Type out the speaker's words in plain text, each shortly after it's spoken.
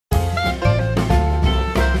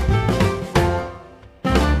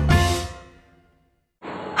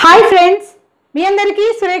Hi friends, మీ అందరికీ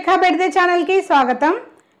సురేఖ బెడ్దే ఛానల్కి స్వాగతం.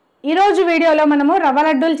 ఈరోజు వీడియోలో మనము రవ్వ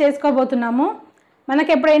లడ్డూలు చేసుకోబోతున్నాము. మనకు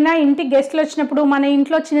ఎప్పుడైనా ఇంటికి గెస్ట్లు వచ్చినప్పుడు, మన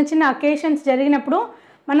ఇంట్లో చిన్న చిన్న అకేషన్స్ జరిగినప్పుడు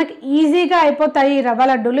మనకు ఈజీగా అయిపోతాయి రవ్వ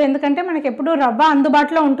లడ్డూలు. ఎందుకంటే మనకు ఎప్పుడు రవ్వ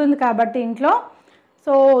అందుబాటులో ఉంటుంది కాబట్టి ఇంట్లో.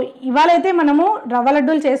 సో ఇవాళైతే మనము రవ్వ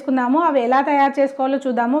లడ్డూలు చేసుకుందాము. అవి ఎలా తయారు చేసుకోవాలో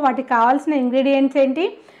చూద్దాము. వాటికి కావాల్సిన ఇంగ్రీడియంట్స్ ఏంటి,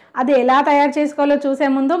 అది ఎలా తయారు చేసుకోవాలో చూసే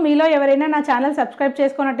ముందు మీలో ఎవరైనా నా ఛానల్ సబ్స్క్రైబ్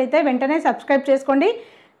చేసుకున్నట్టయితే వెంటనే సబ్స్క్రైబ్ చేసుకోండి.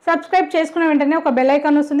 సబ్స్క్రైబ్ చేసుకున్న వెంటనే ఒక బెల్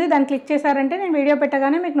ఐకాన్ వస్తుంది, దాన్ని క్లిక్ చేశారంటే నేను వీడియో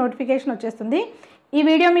పెట్టగానే మీకు నోటిఫికేషన్ వచ్చేస్తుంది. ఈ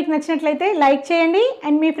వీడియో మీకు నచ్చినట్లయితే లైక్ చేయండి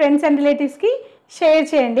అండ్ మీ ఫ్రెండ్స్ అండ్ రిలేటివ్స్కి షేర్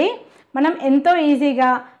చేయండి. మనం ఎంతో ఈజీగా,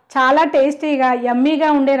 చాలా టేస్టీగా, యమ్మీగా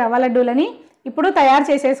ఉండే రవ్వ లడ్డూలని ఇప్పుడు తయారు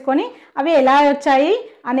చేసేసుకొని అవి ఎలా వచ్చాయి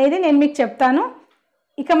అనేది నేను మీకు చెప్తాను.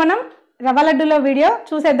 ఇక మనం రవ్వ లడ్డూలో వీడియో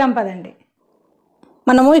చూసేద్దాం పదండి.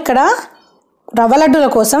 మనము ఇక్కడ రవ్వ లడ్డూల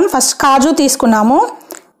కోసం ఫస్ట్ కాజు తీసుకున్నాము,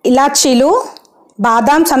 ఇలాచీలు,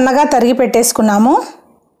 బాదాం సన్నగా తరిగి పెట్టేసుకున్నాము.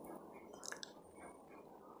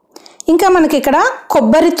 ఇంకా మనకి ఇక్కడ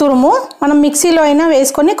కొబ్బరి తురుము మనం మిక్సీలో అయినా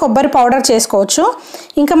వేసుకొని కొబ్బరి పౌడర్ చేసుకోవచ్చు.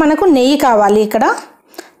 ఇంకా మనకు నెయ్యి కావాలి ఇక్కడ.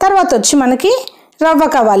 తర్వాత వచ్చి మనకి రవ్వ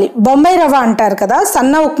కావాలి, బొంబాయి రవ్వ అంటారు కదా,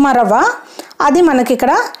 సన్న ఉప్మా రవ్వ. అది మనకి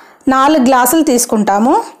ఇక్కడ 4 గ్లాసులు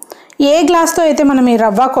తీసుకుంటాము. ఏ గ్లాస్తో అయితే మనం ఈ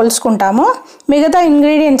రవ్వ కొలుసుకుంటామో మిగతా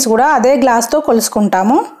ఇంగ్రీడియంట్స్ కూడా అదే గ్లాస్తో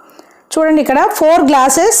కొలుసుకుంటాము. చూడండి, ఇక్కడ 4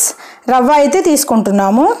 గ్లాసెస్ రవ్వ అయితే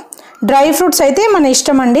తీసుకుంటున్నాము. డ్రై ఫ్రూట్స్ అయితే మన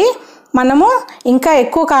ఇష్టం అండి, మనము ఇంకా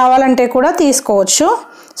ఎక్కువ కావాలంటే కూడా తీసుకోవచ్చు.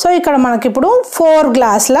 సో ఇక్కడ మనకి ఇప్పుడు 4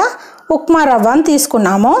 గ్లాసుల ఉప్మా రవ్వని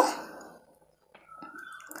తీసుకున్నాము.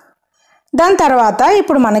 దాని తర్వాత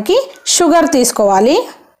ఇప్పుడు మనకి షుగర్ తీసుకోవాలి.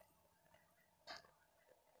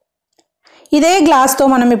 ఇదే గ్లాస్తో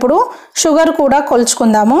మనం ఇప్పుడు షుగర్ కూడా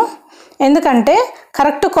కొలుచుకుందాము. ఎందుకంటే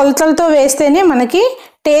కరెక్ట్ కొలతలతో వేస్తేనే మనకి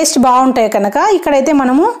టేస్ట్ బాగుంటాయి కనుక. ఇక్కడైతే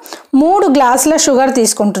మనము 3 గ్లాసుల షుగర్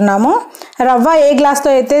తీసుకుంటున్నాము. రవ్వ ఏ గ్లాస్తో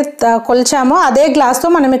అయితే కొలిచామో అదే గ్లాస్తో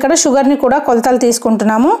మనం ఇక్కడ షుగర్ని కూడా కొలతలు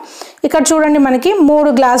తీసుకుంటున్నాము. ఇక్కడ చూడండి, మనకి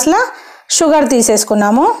 3 గ్లాసుల షుగర్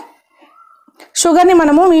తీసేసుకున్నాము. షుగర్ని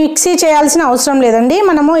మనము మిక్సీ చేయాల్సిన అవసరం లేదండి,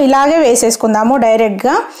 మనము ఇలాగే వేసేసుకుందాము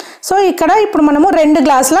డైరెక్ట్గా. సో ఇక్కడ ఇప్పుడు మనము 2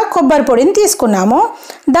 గ్లాసుల కొబ్బరి పొడిని తీసుకున్నాము.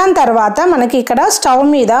 దాని తర్వాత మనకి ఇక్కడ స్టవ్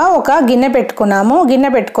మీద ఒక గిన్నె పెట్టుకున్నాము.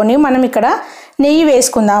 గిన్నె పెట్టుకొని మనం ఇక్కడ నెయ్యి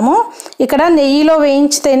వేసుకుందాము. ఇక్కడ నెయ్యిలో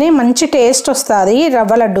వేయించితేనే మంచి టేస్ట్ వస్తుంది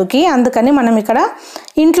రవ్వ లడ్డూకి. అందుకని మనం ఇక్కడ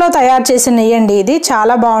ఇంట్లో తయారు చేసిన నెయ్యి అండి, ఇది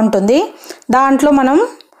చాలా బాగుంటుంది. దాంట్లో మనం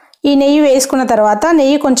ఈ నెయ్యి వేసుకున్న తర్వాత,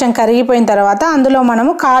 నెయ్యి కొంచెం కరిగిపోయిన తర్వాత అందులో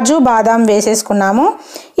మనము కాజు బాదాం వేసేసుకున్నాము.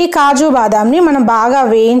 ఈ కాజు బాదాంని మనం బాగా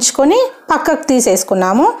వేయించుకొని పక్కకు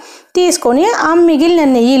తీసేసుకున్నాము. తీసుకొని ఆ మిగిలిన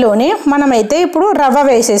నెయ్యిలోనే మనమైతే ఇప్పుడు రవ్వ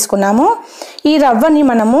వేసేసుకున్నాము. ఈ రవ్వని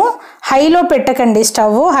మనము హైలో పెట్టకండి,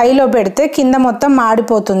 స్టవ్ హైలో పెడితే కింద మొత్తం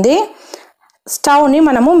మాడిపోతుంది. స్టవ్ని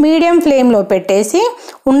మనము మీడియం ఫ్లేమ్లో పెట్టేసి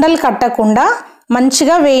ఉండలు కట్టకుండా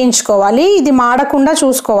మంచిగా వేయించుకోవాలి. ఇది మాడకుండా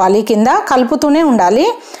చూసుకోవాలి, కింద కలుపుతూనే ఉండాలి.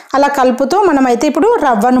 అలా కలుపుతూ మనమైతే ఇప్పుడు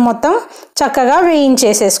రవ్వను మొత్తం చక్కగా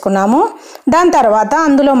వేయించేసేసుకున్నాము. దాని తర్వాత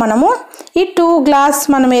అందులో మనము ఈ 2 గ్లాస్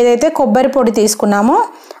మనం ఏదైతే కొబ్బరి పొడి తీసుకున్నామో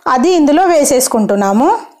అది ఇందులో వేసేసుకుంటున్నాము.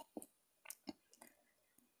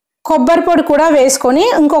 కొబ్బరి పొడి కూడా వేసుకొని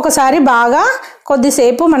ఇంకొకసారి బాగా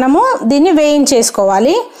కొద్దిసేపు మనము దీన్ని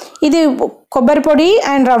వేయించేసుకోవాలి. ఇది కొబ్బరి పొడి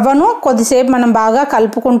అండ్ రవ్వను కొద్దిసేపు మనం బాగా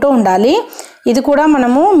కలుపుకుంటూ ఉండాలి. ఇది కూడా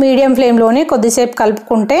మనము మీడియం ఫ్లేమ్లోనే కొద్దిసేపు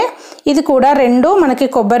కలుపుకుంటే ఇది కూడా రెండు మనకి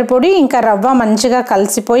కొబ్బరి పొడి ఇంకా రవ్వ మంచిగా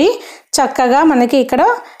కలిసిపోయి చక్కగా మనకి ఇక్కడ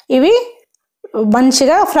ఇవి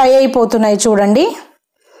మంచిగా ఫ్రై అయిపోతున్నాయి. చూడండి,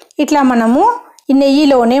 ఇట్లా మనము ఈ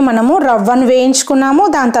నెయ్యిలోనే మనము రవ్వను వేయించుకున్నాము.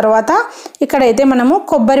 దాని తర్వాత ఇక్కడైతే మనము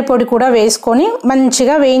కొబ్బరి పొడి కూడా వేసుకొని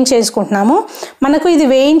మంచిగా వేయించేసుకుంటున్నాము. మనకు ఇది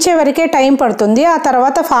వేయించే వరకే టైం పడుతుంది, ఆ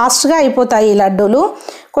తర్వాత ఫాస్ట్గా అయిపోతాయి ఈ లడ్డూలు.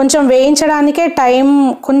 కొంచెం వేయించడానికే టైం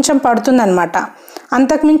కొంచెం పడుతుంది అనమాట,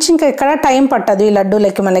 అంతకుమించి ఇంకా ఇక్కడ టైం పట్టదు. ఈ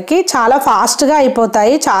లడ్డూలకి మనకి చాలా ఫాస్ట్గా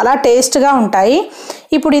అయిపోతాయి, చాలా టేస్ట్గా ఉంటాయి.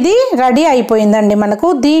 ఇప్పుడు ఇది రెడీ అయిపోయిందండి మనకు.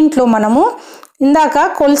 దీంట్లో మనము ఇందాక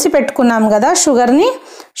కొలిసి పెట్టుకున్నాం కదా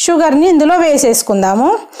షుగర్ని ఇందులో వేసేసుకుందాము.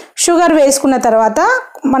 షుగర్ వేసుకున్న తర్వాత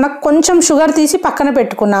మనకు కొంచెం షుగర్ తీసి పక్కన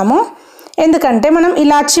పెట్టుకున్నాము, ఎందుకంటే మనం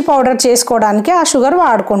ఇలాచీ పౌడర్ చేసుకోవడానికి ఆ షుగర్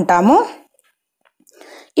వాడుకుంటాము.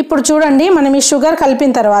 ఇప్పుడు చూడండి, మనం ఈ షుగర్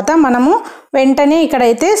కలిపిన తర్వాత మనము వెంటనే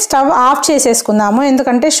ఇక్కడైతే స్టవ్ ఆఫ్ చేసేసుకుందాము.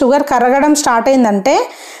 ఎందుకంటే షుగర్ కరగడం స్టార్ట్ అయిందంటే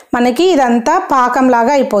మనకి ఇదంతా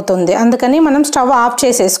పాకంలాగా అయిపోతుంది. అందుకని మనం స్టవ్ ఆఫ్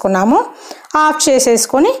చేసేసుకున్నాము. ఆఫ్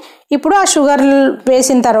చేసేసుకొని ఇప్పుడు ఆ షుగర్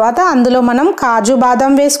వేసిన తర్వాత అందులో మనం కాజు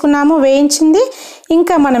బాదం వేసుకున్నాము వేయించింది.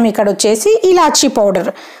 ఇంకా మనం ఇక్కడ వచ్చేసి ఇలాచీ పౌడర్,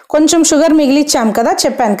 కొంచెం షుగర్ మిగిలిచ్చాం కదా,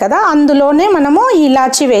 చెప్పాను కదా, అందులోనే మనము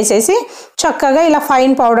ఇలాచీ వేసేసి చక్కగా ఇలా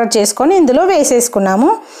ఫైన్ పౌడర్ చేసుకొని ఇందులో వేసేసుకున్నాము.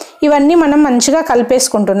 ఇవన్నీ మనం మంచిగా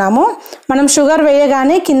కలిపేసుకుంటున్నాము. మనం షుగర్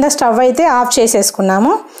వేయగానే కింద స్టవ్ అయితే ఆఫ్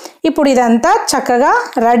చేసేసుకున్నాము. ఇప్పుడు ఇదంతా చక్కగా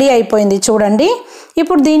రెడీ అయిపోయింది చూడండి.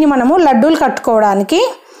 ఇప్పుడు దీన్ని మనము లడ్డూలు కట్టుకోవడానికి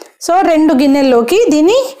 2 గిన్నెల్లోకి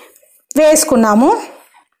దీన్ని వేసుకున్నాము.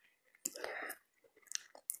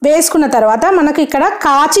 వేసుకున్న తర్వాత మనకు ఇక్కడ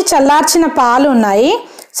కాచి చల్లార్చిన పాలు ఉన్నాయి.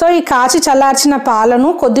 ఈ కాచి చల్లార్చిన పాలను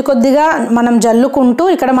కొద్ది కొద్దిగా మనం జల్లుకుంటూ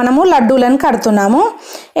ఇక్కడ మనము లడ్డూలను కడుతున్నాము.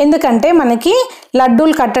 ఎందుకంటే మనకి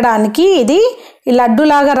లడ్డూలు కట్టడానికి ఇది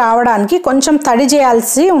లడ్డూలాగా రావడానికి కొంచెం తడి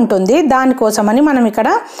చేయాల్సి ఉంటుంది. దానికోసమని మనం ఇక్కడ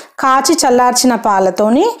కాచి చల్లార్చిన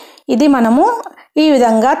పాలతోని ఇది మనము ఈ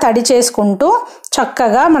విధంగా తడి చేసుకుంటూ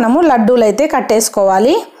చక్కగా మనము లడ్డూలు అయితే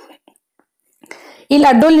కట్టేసుకోవాలి. ఈ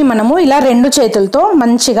లడ్డూల్ని మనము ఇలా 2 చేతులతో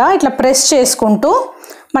మంచిగా ఇట్లా ప్రెస్ చేసుకుంటూ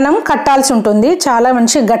మనం కట్టాల్సి ఉంటుంది. చాలా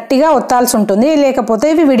మంచిగా గట్టిగా ఒత్తాల్సి ఉంటుంది, లేకపోతే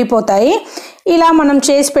ఇవి విడిపోతాయి. ఇలా మనం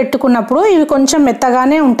చేసి పెట్టుకున్నప్పుడు ఇవి కొంచెం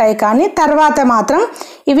మెత్తగానే ఉంటాయి, కానీ తర్వాత మాత్రం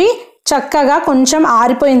ఇవి చక్కగా కొంచెం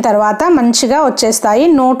ఆరిపోయిన తర్వాత మంచిగా వచ్చేస్తాయి.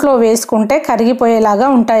 నోట్లో వేసుకుంటే కరిగిపోయేలాగా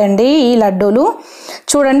ఉంటాయండి ఈ లడ్డూలు.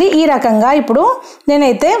 చూడండి ఈ రకంగా ఇప్పుడు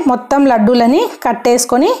నేనైతే మొత్తం లడ్డూలని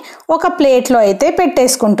కట్టేసుకొని ఒక ప్లేట్లో అయితే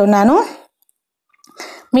పెట్టేసుకుంటున్నాను.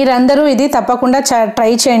 మీరందరూ ఇది తప్పకుండా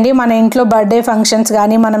ట్రై చేయండి. మన ఇంట్లో బర్త్డే ఫంక్షన్స్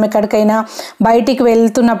కానీ మనం ఎక్కడికైనా బయటికి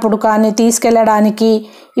వెళ్తున్నప్పుడు కానీ తీసుకెళ్ళడానికి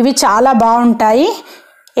ఇవి చాలా బాగుంటాయి.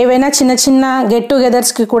 ఏవైనా చిన్న చిన్న గెట్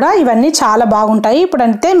టుగెదర్స్కి కూడా ఇవన్నీ చాలా బాగుంటాయి.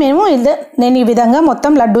 ఇప్పుడంటే నేను ఈ విధంగా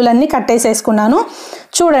మొత్తం లడ్డూలన్నీ కట్టేసేసుకున్నాను.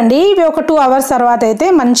 చూడండి ఇవి ఒక 2 అవర్స్ తర్వాత అయితే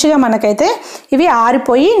మంచిగా మనకైతే ఇవి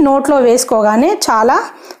ఆరిపోయి నోట్లో వేసుకోగానే చాలా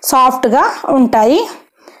సాఫ్ట్గా ఉంటాయి.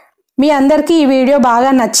 మీ అందరికీ ఈ వీడియో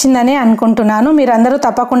బాగా నచ్చిందని అనుకుంటున్నాను. మీరందరూ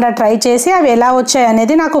తప్పకుండా ట్రై చేసి అవి ఎలా వచ్చాయి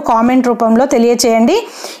అనేది నాకు కామెంట్ రూపంలో తెలియచేయండి.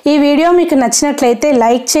 ఈ వీడియో మీకు నచ్చినట్లయితే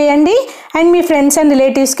లైక్ చేయండి అండ్ మీ ఫ్రెండ్స్ అండ్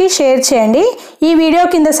రిలేటివ్స్కి షేర్ చేయండి. ఈ వీడియో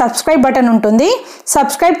కింద సబ్స్క్రైబ్ బటన్ ఉంటుంది.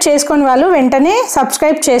 సబ్స్క్రైబ్ చేసుకుని వాళ్ళు వెంటనే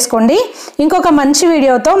సబ్స్క్రైబ్ చేసుకోండి. ఇంకొక మంచి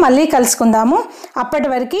వీడియోతో మళ్ళీ కలుసుకుందాము. అప్పటి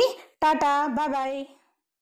వరకు టాటా, బాయ్ బాయ్.